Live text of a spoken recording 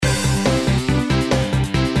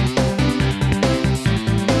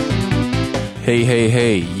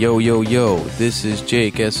Hey, yo, this is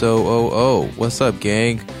Jake Essoe. What's up,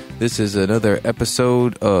 gang? This is another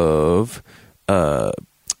episode of,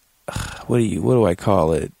 what do I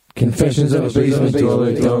call it? Confessions of a Basement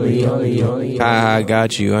Dweller Dummy. I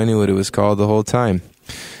got you. I knew what it was called the whole time.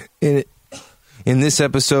 In this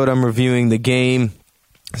episode, I'm reviewing the game.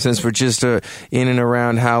 Since we're just in and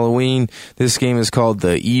around Halloween, this game is called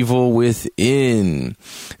The Evil Within,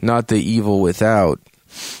 not The Evil Without.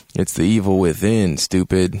 It's The Evil Within,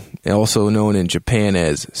 stupid. Also known in Japan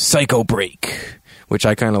as Psycho Break, which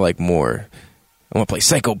I kind of like more. I want to play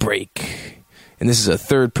Psycho Break. And this is a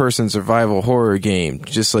third-person survival horror game,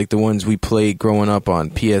 just like the ones we played growing up on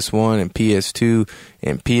PS1 and PS2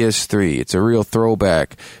 and PS3. It's a real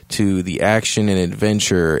throwback to the action and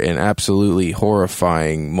adventure and absolutely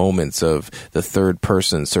horrifying moments of the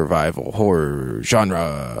third-person survival horror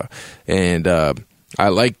genre. And I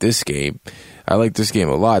like this game. I like this game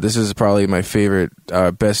a lot. This is probably my favorite,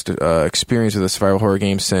 best experience with a survival horror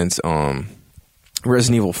game since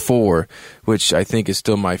Resident Evil 4, which I think is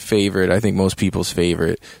still my favorite. I think most people's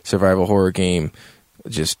favorite survival horror game,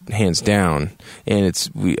 just hands down. And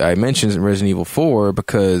I mentioned Resident Evil 4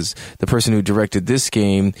 because the person who directed this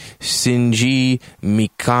game, Shinji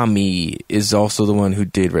Mikami, is also the one who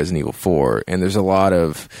did Resident Evil 4. And there's a lot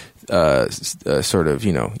of sort of,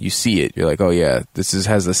 you see it. You're like, oh yeah,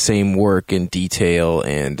 has the same work and detail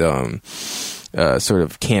and sort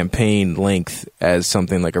of campaign length as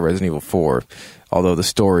something like a Resident Evil 4. Although the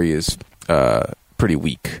story is pretty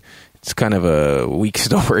weak. It's kind of a weak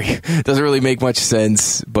story. Doesn't really make much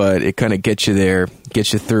sense, but it kind of gets you there,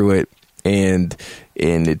 gets you through it, and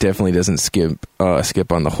it definitely doesn't skip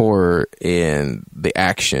on the horror and the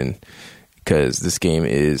action, because this game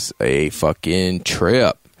is a fucking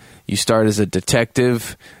trip. You start as a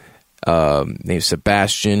detective named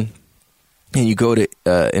Sebastian, and you go to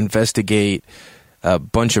investigate a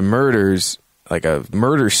bunch of murders, like a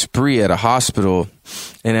murder spree at a hospital,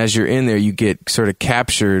 and as you're in there, you get sort of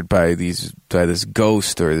captured by this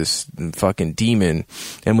ghost or this fucking demon,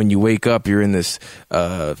 and when you wake up, you're in this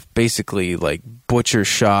basically like butcher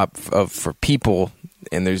shop for people,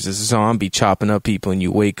 and there's this zombie chopping up people, and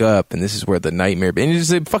you wake up, and this is where the nightmare, and it's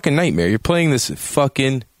a fucking nightmare. You're playing this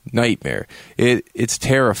fucking nightmare. It's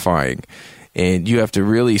terrifying, and you have to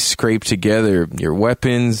really scrape together your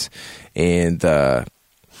weapons and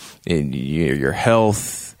your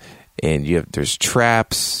health, and there's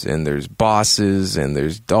traps, and there's bosses, and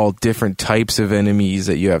there's all different types of enemies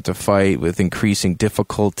that you have to fight with increasing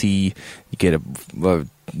difficulty. You get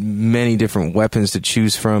many different weapons to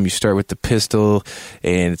choose from. You start with the pistol,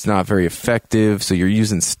 and it's not very effective, so you're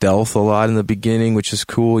using stealth a lot in the beginning, which is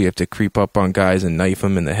cool. You have to creep up on guys and knife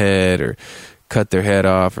them in the head or cut their head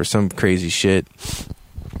off or some crazy shit.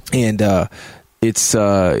 And it's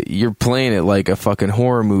you're playing it like a fucking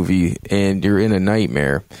horror movie, and you're in a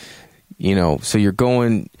nightmare, so you're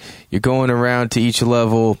going around to each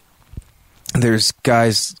level. There's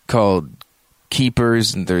guys called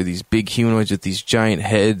keepers, and they're these big humanoids with these giant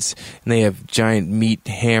heads, and they have giant meat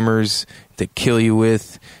hammers that kill you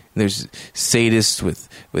with. And there's sadists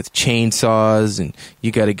with chainsaws, and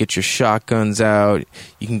you got to get your shotguns out.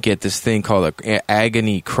 You can get this thing called an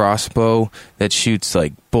agony crossbow that shoots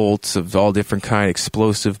like bolts of all different kind,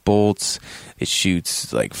 explosive bolts. It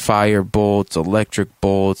shoots like fire bolts, electric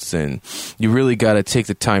bolts, and you really got to take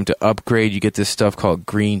the time to upgrade. You get this stuff called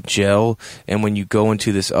green gel, and when you go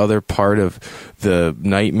into this other part of the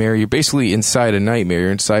nightmare, you're basically inside a nightmare.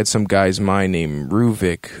 You're inside some guy's mind named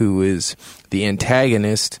Ruvik, who is the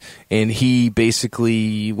antagonist, and he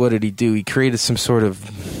basically, what did he do? He created some sort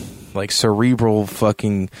of like cerebral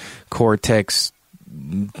fucking cortex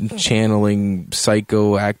channeling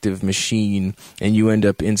psychoactive machine, and you end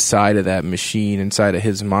up inside of that machine, inside of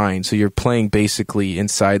his mind. So you're playing basically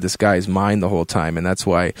inside this guy's mind the whole time, and that's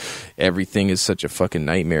why everything is such a fucking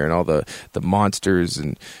nightmare, and all the monsters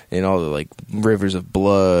and all the like rivers of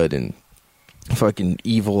blood and fucking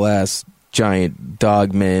evil ass giant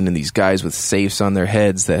dog men and these guys with safes on their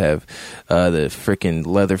heads that have the freaking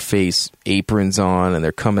leather face aprons on, and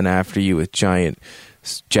they're coming after you with giant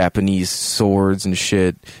Japanese swords and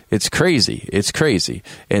shit. It's crazy.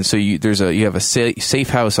 And so you have a safe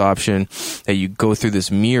house option that you go through this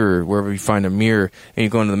mirror, wherever you find a mirror, and you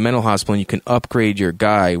go into the mental hospital, and you can upgrade your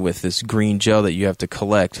guy with this green gel that you have to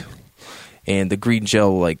collect. and the green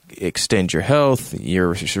gel will like extend your health.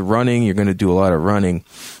 You're running, you're going to do a lot of running.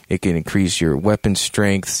 It can increase your weapon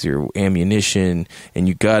strength, your ammunition, and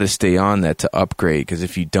you got to stay on that to upgrade, because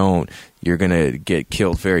if you don't, you're going to get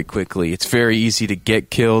killed very quickly. It's very easy to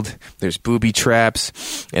get killed. There's booby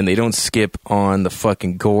traps, and they don't skip on the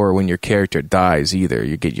fucking gore when your character dies either.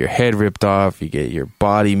 You get your head ripped off, you get your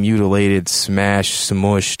body mutilated, smashed,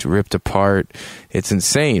 smushed, ripped apart. It's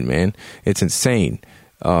insane, man. It's insane.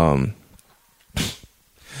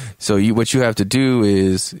 So what you have to do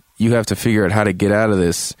is you have to figure out how to get out of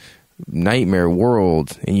this nightmare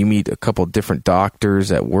world, and you meet a couple different doctors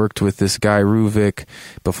that worked with this guy Ruvik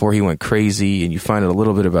before he went crazy, and you find out a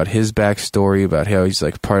little bit about his backstory, about how he's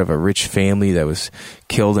like part of a rich family that was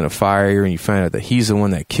killed in a fire, and you find out that he's the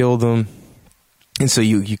one that killed them. And so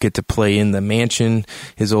you get to play in the mansion,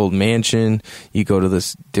 his old mansion. You go to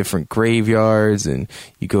this different graveyards, and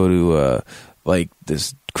you go to like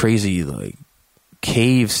this crazy like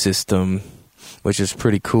cave system, which is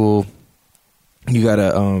pretty cool. You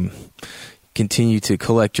gotta continue to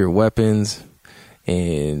collect your weapons,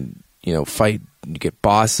 and fight. You get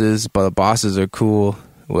bosses, but the bosses are cool.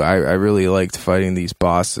 Well, I really liked fighting these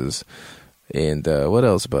bosses. And what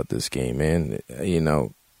else about this game, man?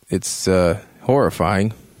 It's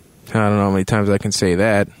horrifying. I don't know how many times I can say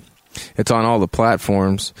that. It's on all the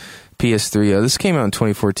platforms. PS3. This came out in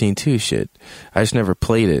 2014 too. Shit, I just never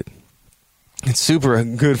played it. It's super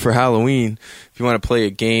good for Halloween. If you want to play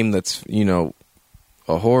a game that's,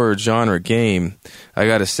 a horror genre game, I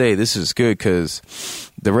gotta say, this is good, because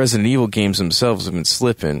the Resident Evil games themselves have been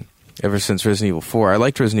slipping ever since Resident Evil 4. I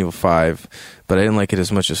liked Resident Evil 5, but I didn't like it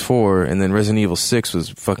as much as 4, and then Resident Evil 6 was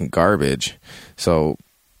fucking garbage. So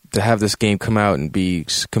to have this game come out and be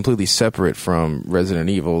completely separate from Resident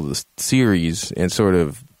Evil, the series, and sort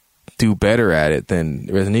of do better at it than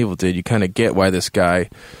Resident Evil did, you kind of get why this guy...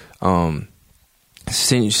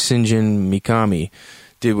 Shinji Mikami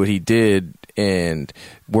did what he did, and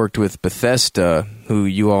worked with Bethesda, who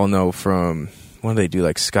you all know from, what do they do,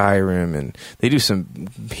 like Skyrim, and they do some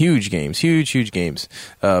huge games.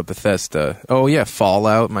 Bethesda. Oh yeah,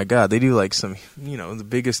 Fallout. My God, they do like some, the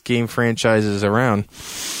biggest game franchises around.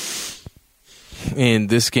 And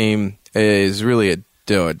this game is really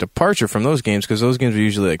a departure from those games, because those games are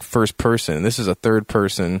usually like first person. This is a third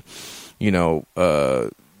person.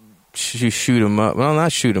 Shoot them up. Well,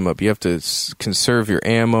 not shoot them up. You have to conserve your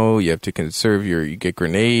ammo. You have to conserve you get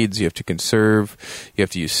grenades. You have to conserve. You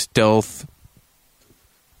have to use stealth.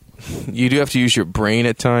 You do have to use your brain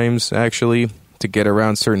at times, actually, to get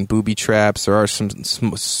around certain booby traps. There are some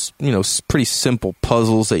pretty simple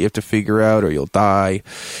puzzles that you have to figure out, or you'll die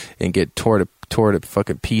and get tore to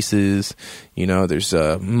fucking pieces. There's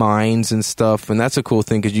mines and stuff, and that's a cool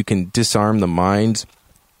thing, because you can disarm the mines.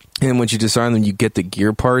 And once you disarm them, you get the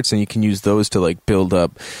gear parts, and you can use those to like build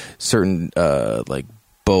up certain like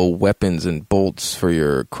bow weapons and bolts for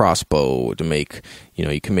your crossbow to make.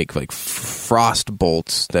 You can make like frost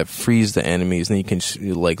bolts that freeze the enemies, and then you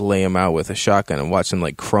can like lay them out with a shotgun and watch them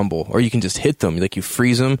like crumble. Or you can just hit them, like you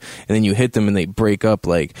freeze them, and then you hit them and they break up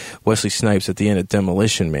like Wesley Snipes at the end of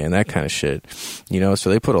Demolition Man, that kind of shit. So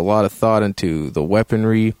they put a lot of thought into the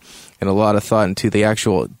weaponry, and a lot of thought into the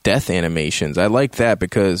actual death animations. I like that,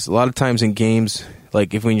 because a lot of times in games,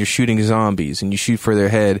 like when you're shooting zombies and you shoot for their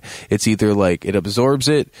head, it's either like it absorbs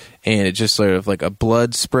it and it just sort of like a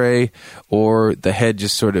blood spray, or the head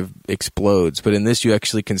just sort of explodes. But in this, you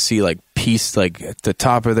actually can see like like the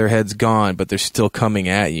top of their head's gone, but they're still coming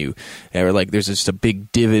at you. Or like there's just a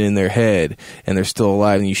big divot in their head and they're still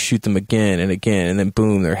alive, and you shoot them again and again, and then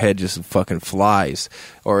boom, their head just fucking flies.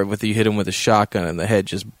 Or you hit them with a shotgun and the head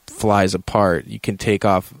just flies apart. You can take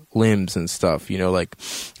off limbs and stuff. Like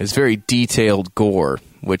it's very detailed gore,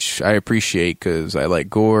 which I appreciate, because I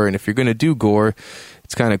like gore. And if you're going to do gore,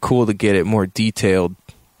 it's kind of cool to get it more detailed,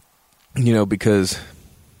 because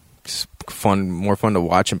it's more fun to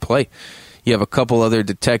watch and play. You have a couple other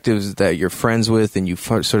detectives that you're friends with, and you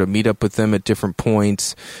sort of meet up with them at different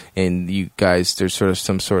points, and you guys, there's sort of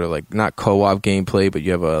some sort of like, not co-op gameplay, but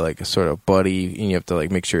you have a sort of buddy, and you have to like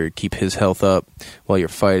make sure you keep his health up while you're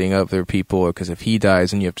fighting other people, because if he dies,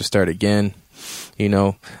 then you have to start again.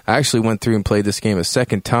 I actually went through and played this game a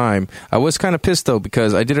second time. I was kind of pissed though,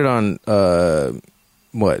 because I did it on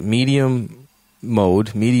medium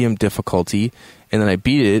difficulty, and then I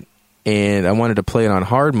beat it, and I wanted to play it on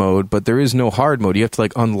hard mode, but there is no hard mode. You have to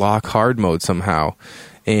like unlock hard mode somehow,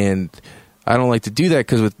 and I don't like to do that,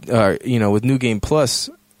 because with New Game Plus,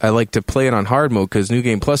 I like to play it on hard mode, because New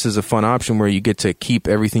Game Plus is a fun option where you get to keep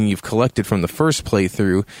everything you've collected from the first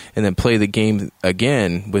playthrough and then play the game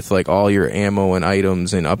again with like all your ammo and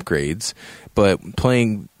items and upgrades. But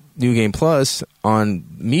playing New Game Plus on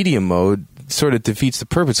medium mode sort of defeats the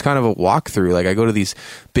purpose. It's kind of a walkthrough. Like, I go to these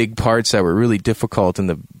big parts that were really difficult in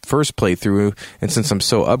the first playthrough, and since I'm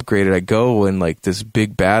so upgraded, I go and like this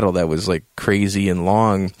big battle that was like crazy and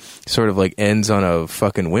long sort of like ends on a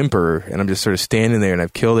fucking whimper, and I'm just sort of standing there and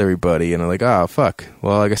I've killed everybody, and I'm like, oh fuck,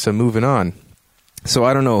 well I guess I'm moving on. So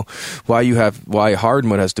I don't know why hard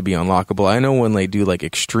mode has to be unlockable. I know when they do like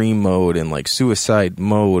extreme mode and like suicide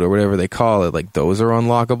mode or whatever they call it, like those are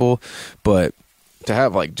unlockable, but to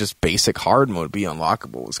have like just basic hard mode be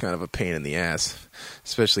unlockable was kind of a pain in the ass,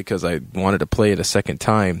 especially because I wanted to play it a second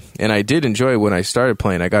time. And I did enjoy when I started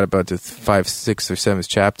playing. I got about to 5th, 6th, or 7th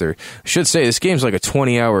chapter. I should say this game's like a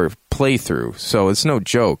 20-hour playthrough, so it's no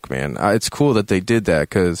joke, man. It's cool that they did that,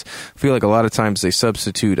 because I feel like a lot of times they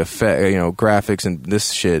substitute graphics and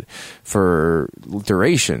this shit for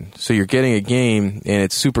duration. So you're getting a game and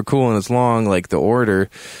it's super cool and it's long, like The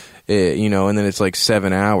Order. And then it's like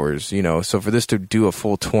 7 hours, so for this to do a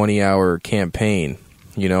full 20-hour campaign,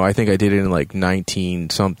 I think I did it in like 19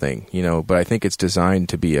 something, but I think it's designed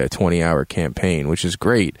to be a 20-hour campaign, which is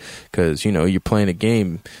great, because, you're playing a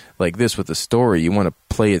game like this with a story. You want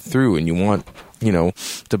to play it through, and you want,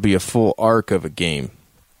 to be a full arc of a game.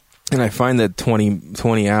 And I find that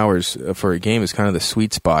 20 hours for a game is kind of the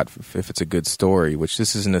sweet spot if it's a good story, which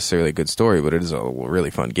this isn't necessarily a good story, but it is a really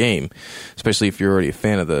fun game, especially if you're already a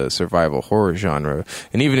fan of the survival horror genre.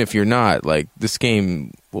 And even if you're not, like, this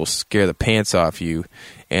game will scare the pants off you,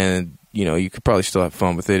 and, you could probably still have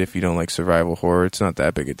fun with it if you don't like survival horror. It's not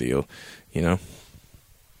that big a deal,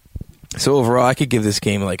 So overall, I could give this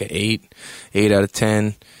game like an 8 out of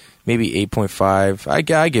 10, maybe 8.5.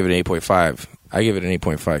 I give it an 8.5. I give it an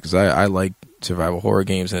 8.5 because I like survival horror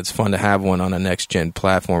games, and it's fun to have one on a next-gen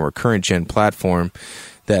platform or current-gen platform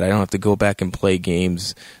that I don't have to go back and play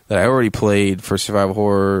games that I already played for survival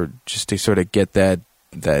horror, just to sort of get that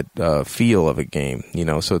feel of a game,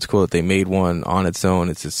 So it's cool that they made one on its own.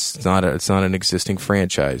 It's not an existing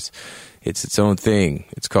franchise. It's its own thing.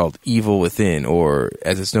 It's called Evil Within, or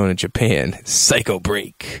as it's known in Japan, Psycho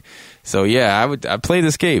Break. So yeah, I'd play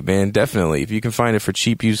this game, man, definitely. If you can find it for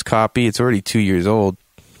cheap used copy, it's already 2 years old.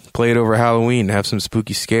 Play it over Halloween, have some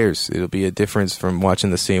spooky scares. It'll be a difference from watching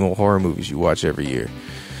the same old horror movies you watch every year.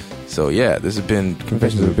 So yeah, this has been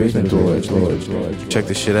Confessions of a Basement Lord. Check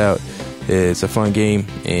this shit out. It's a fun game,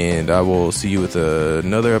 and I will see you with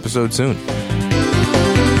another episode soon.